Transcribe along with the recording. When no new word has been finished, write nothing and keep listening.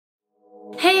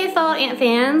Hey fellow ant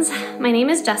fans, my name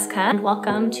is Jessica and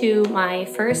welcome to my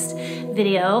first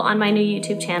video on my new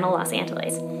YouTube channel, Los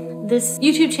Anteles. This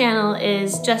YouTube channel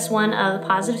is just one of the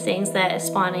positive things that is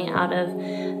spawning out of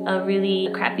a really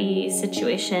crappy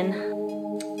situation.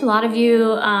 A lot of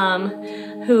you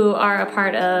who are a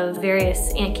part of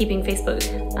various ant keeping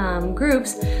Facebook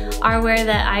groups are aware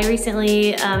that I recently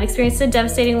experienced a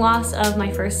devastating loss of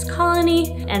my first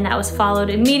colony, and that was followed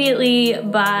immediately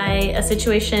by a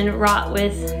situation wrought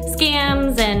with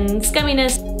scams and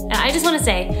scumminess. And I just want to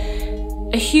say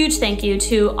a huge thank you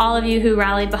to all of you who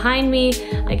rallied behind me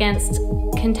against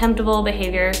contemptible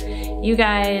behavior. You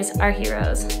guys are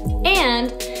heroes. And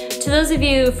to those of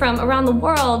you from around the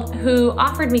world who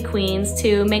offered me queens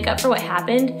to make up for what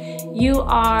happened, you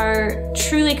are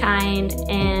truly kind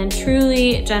and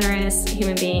truly generous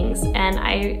human beings, and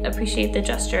I appreciate the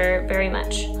gesture very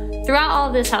much. Throughout all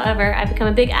of this, however, I've become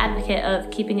a big advocate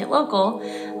of keeping it local,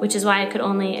 which is why I could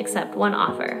only accept one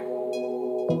offer.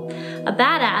 A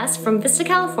badass from Vista,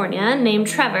 California named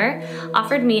Trevor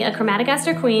offered me a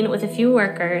Crematogaster queen with a few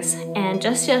workers, and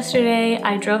just yesterday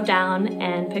I drove down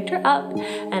and picked her up,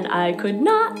 and I could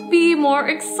not be more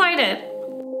excited.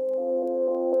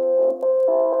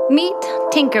 Meet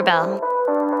Tinkerbell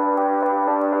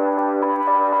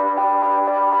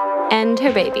and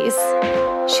her babies.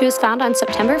 She was found on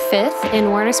September 5th in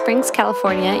Warner Springs,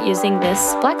 California using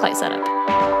this blacklight setup.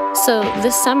 So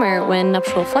this summer, when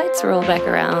nuptial flights roll back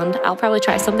around, I'll probably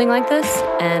try something like this,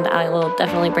 and I will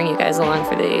definitely bring you guys along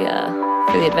for the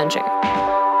adventure.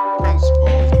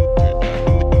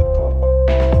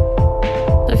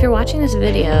 So if you're watching this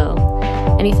video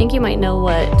and you think you might know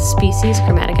what species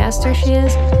Crematogaster she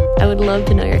is, I would love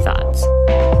to know your thoughts.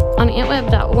 On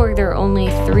antweb.org, there are only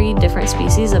 3 different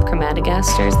species of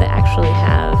Crematogasters that actually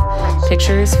have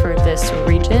pictures for this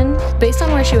region. Based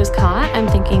on where she was caught, I'm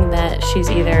thinking that she's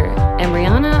either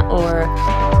Embryona or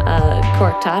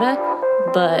Coarctata,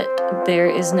 but there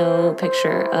is no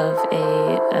picture of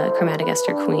a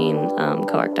Crematogaster queen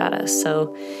Coarctata.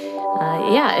 So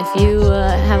yeah, if you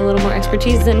have a little more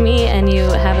expertise than me and you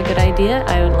have a good idea,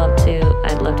 I'd love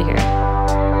to hear it.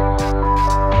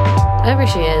 Whoever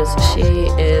she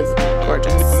is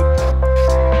gorgeous.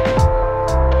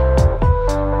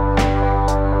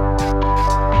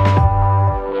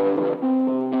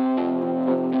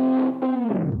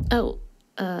 Oh,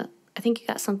 I think you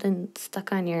got something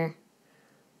stuck on your...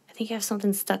 I think you have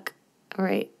something stuck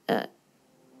right...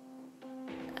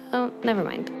 Oh, never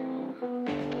mind.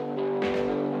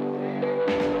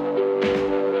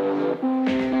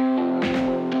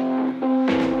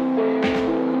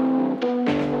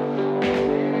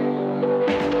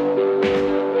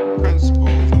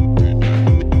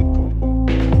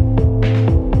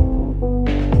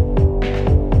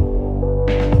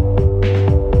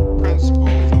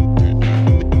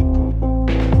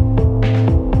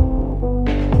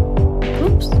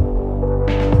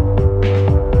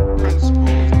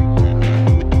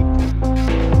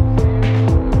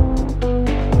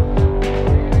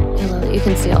 You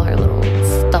can see all her little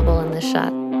stubble in this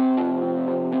shot.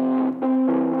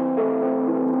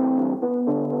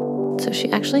 So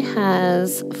she actually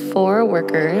has 4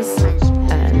 workers,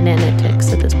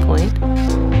 nanitics at this point,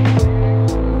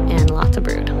 and lots of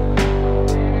brood.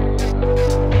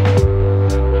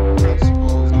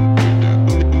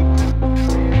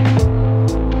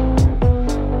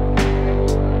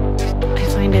 I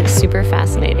find it super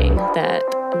fascinating that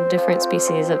different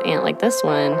species of ant like this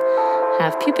one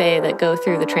have pupae that go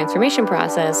through the transformation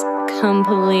process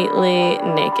completely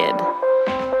naked.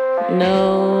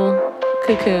 No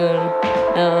cocoon,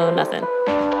 no nothing.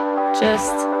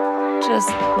 Just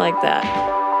like that.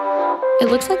 It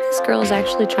looks like this girl is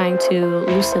actually trying to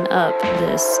loosen up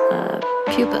this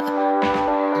pupa,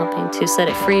 helping to set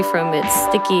it free from its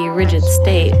sticky, rigid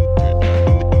state.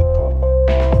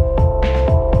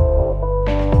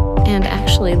 And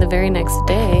actually, the very next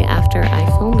day after I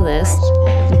filmed this,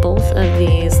 both of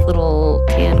these little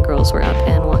tan girls were up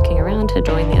and walking around to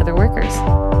join the other workers.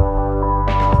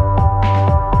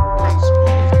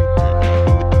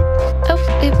 Oh,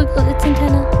 it wiggled its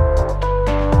antenna.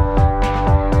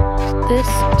 This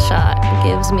shot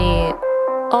gives me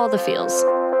all the feels.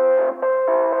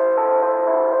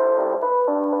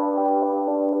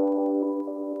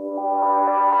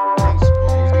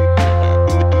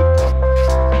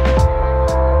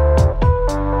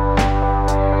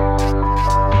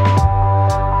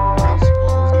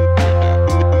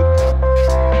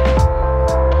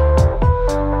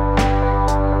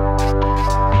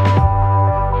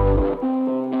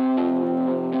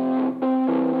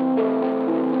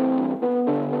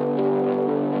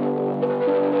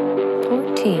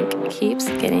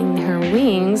 getting her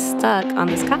wings stuck on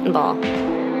this cotton ball.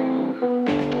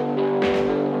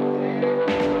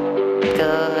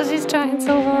 Oh, she's trying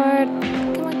so hard.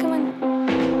 Come on, come on.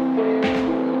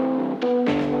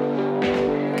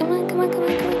 Come on, come on, come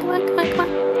on, come on, come on, come on,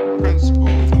 come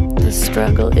on. The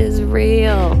struggle is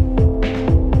real.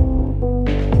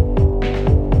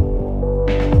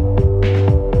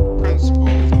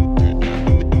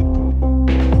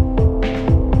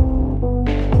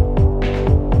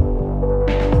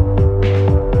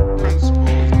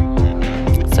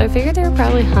 So I figured they were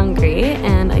probably hungry,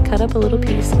 and I cut up a little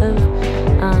piece of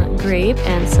grape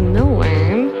and some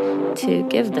mealworm to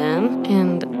give them.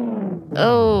 And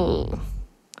oh,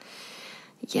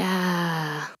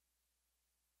 yeah.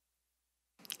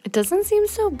 It doesn't seem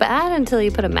so bad until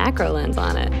you put a macro lens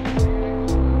on it.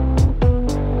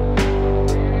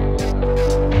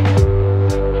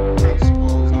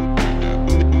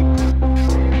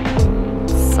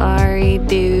 Sorry,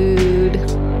 dude.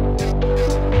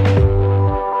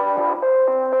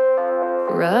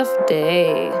 Rough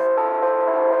day.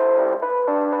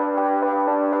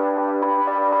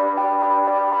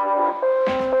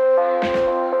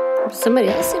 Somebody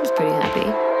else seems pretty happy.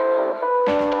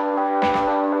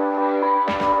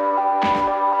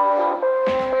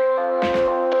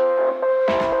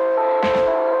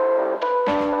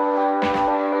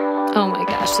 Oh my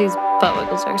gosh, these butt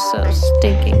wiggles are so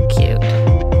stinking cute.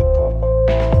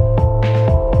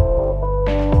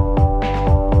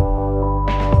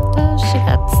 Oh, she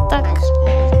got stuck.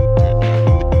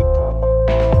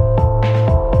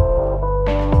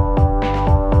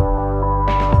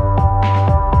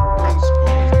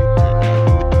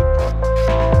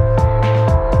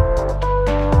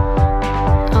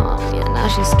 Oh yeah, now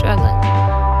she's struggling.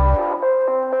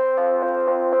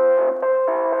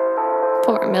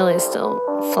 Poor Millie's still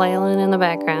flailing in the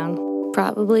background,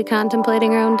 probably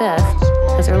contemplating her own death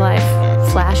as her life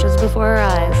flashes before her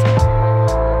eyes.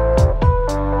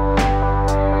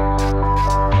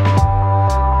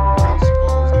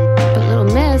 But little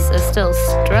Miss is still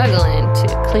struggling to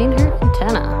clean her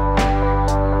antenna.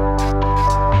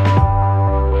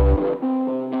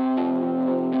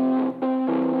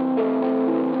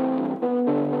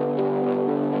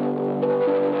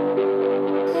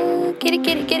 Get it,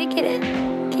 get it, get it, get it.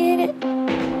 Get it.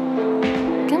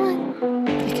 Come on.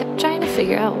 I kept trying to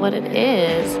figure out what it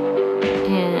is.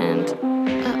 And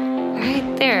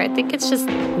right there. I think it's just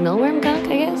mealworm gunk,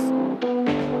 I guess.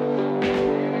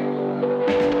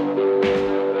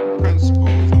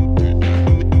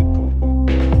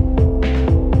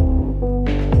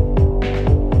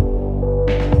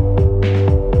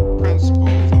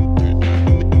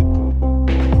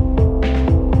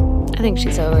 I think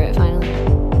she's over it finally.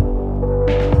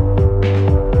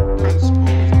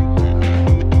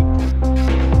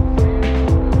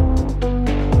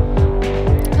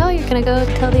 Gonna go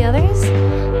tell the others?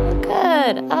 Oh,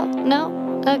 good. Oh, no.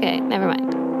 Okay, never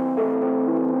mind.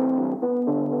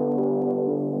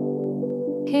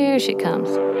 Here she comes.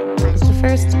 It's the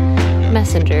first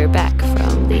messenger back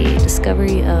from the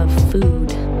discovery of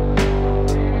food.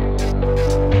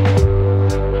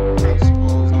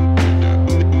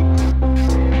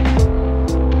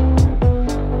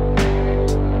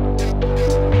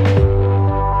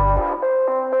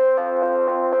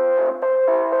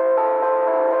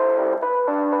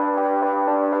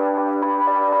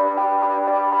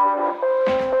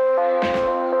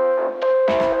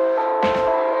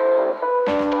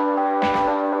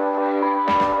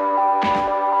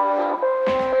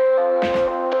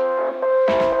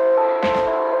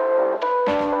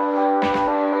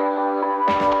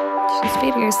 She's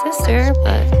feeding her sister,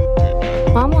 but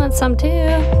Mom wants some too.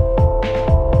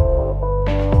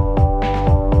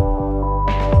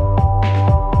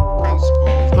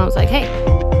 Mom's like, hey,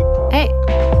 hey,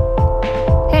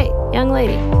 hey, young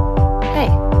lady, hey.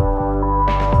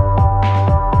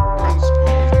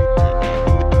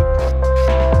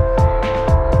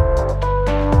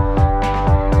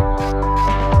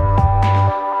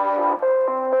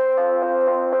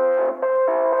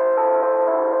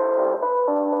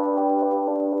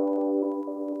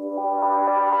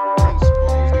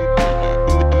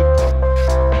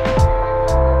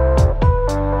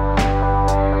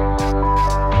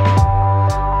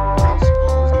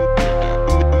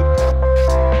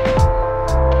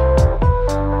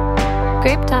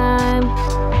 Grape time.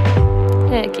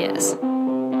 Heck yes.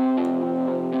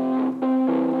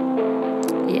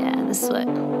 Yeah, this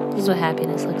is what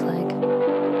happiness looks like.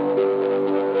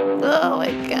 Oh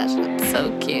my gosh, it's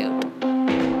so cute.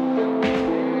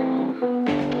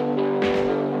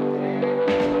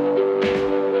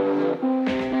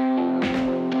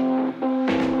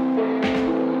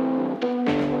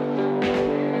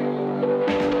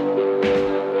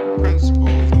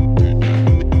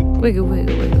 Wiggle,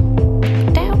 wiggle, wiggle.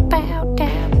 Down, bow,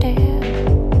 down, down.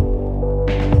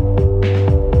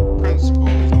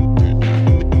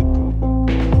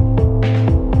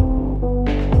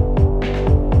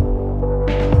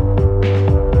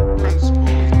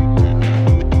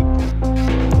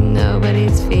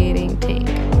 Nobody's feeding Tink.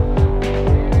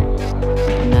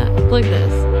 No, look at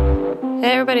this.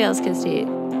 Everybody else gets to eat.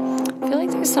 I feel like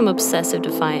there's some obsessive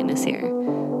defiantness here.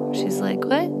 She's like,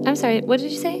 what? I'm sorry, what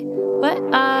did you say? What?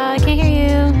 I can't hear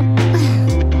you.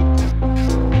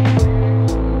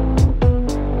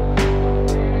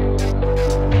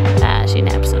 Ah, she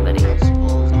nabbed somebody.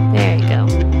 There you go.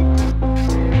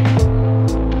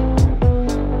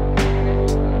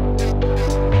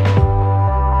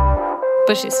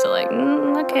 But she's still like,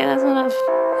 okay, that's enough.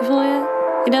 You full yet?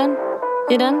 You done?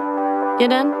 You done? You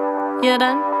done? You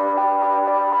done?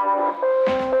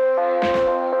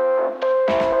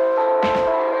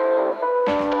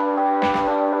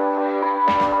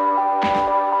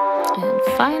 And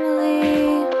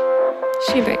finally,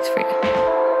 she breaks free.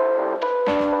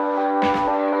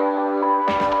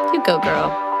 You go,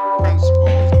 girl.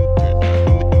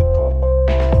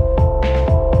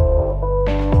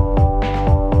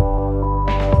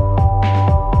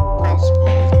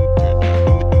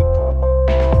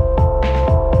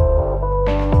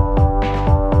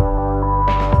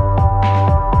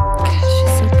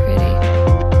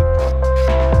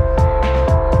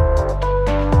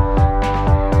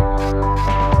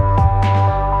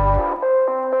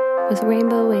 With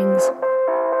rainbow wings.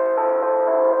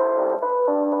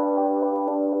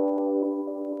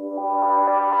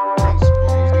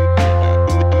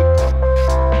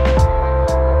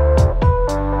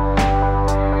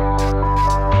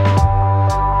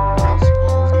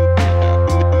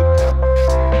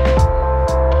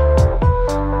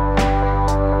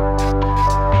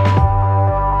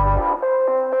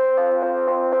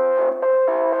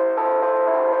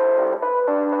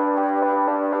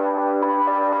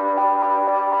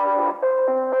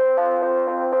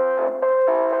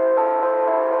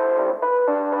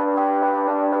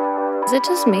 Is it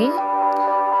just me?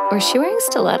 Or is she wearing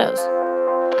stilettos?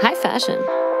 High fashion.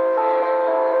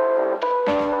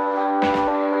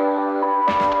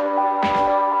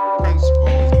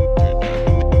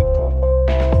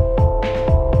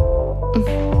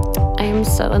 I am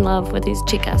so in love with these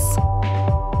chicas.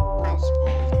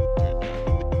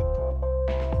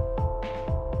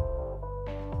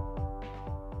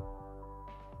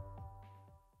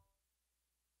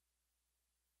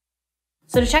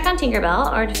 So to check on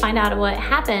Tinkerbell or to find out what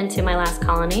happened to my last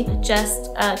colony,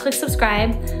 just click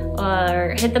subscribe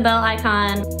or hit the bell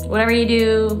icon, whatever you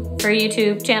do for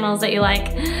YouTube channels that you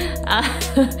like.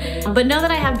 But know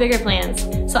that I have bigger plans.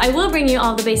 So I will bring you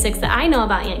all the basics that I know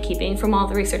about ant keeping from all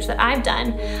the research that I've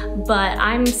done, but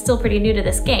I'm still pretty new to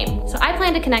this game. So I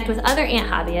plan to connect with other ant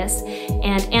hobbyists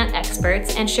and ant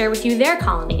experts and share with you their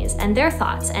colonies and their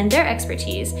thoughts and their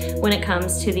expertise when it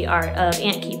comes to the art of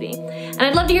ant keeping. And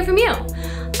I'd love to hear from you.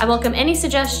 I welcome any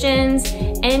suggestions,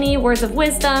 any words of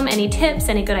wisdom, any tips,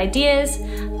 any good ideas.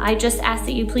 I just ask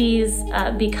that you please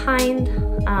be kind.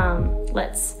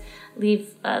 Let's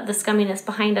leave the scumminess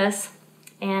behind us,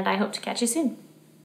 and I hope to catch you soon.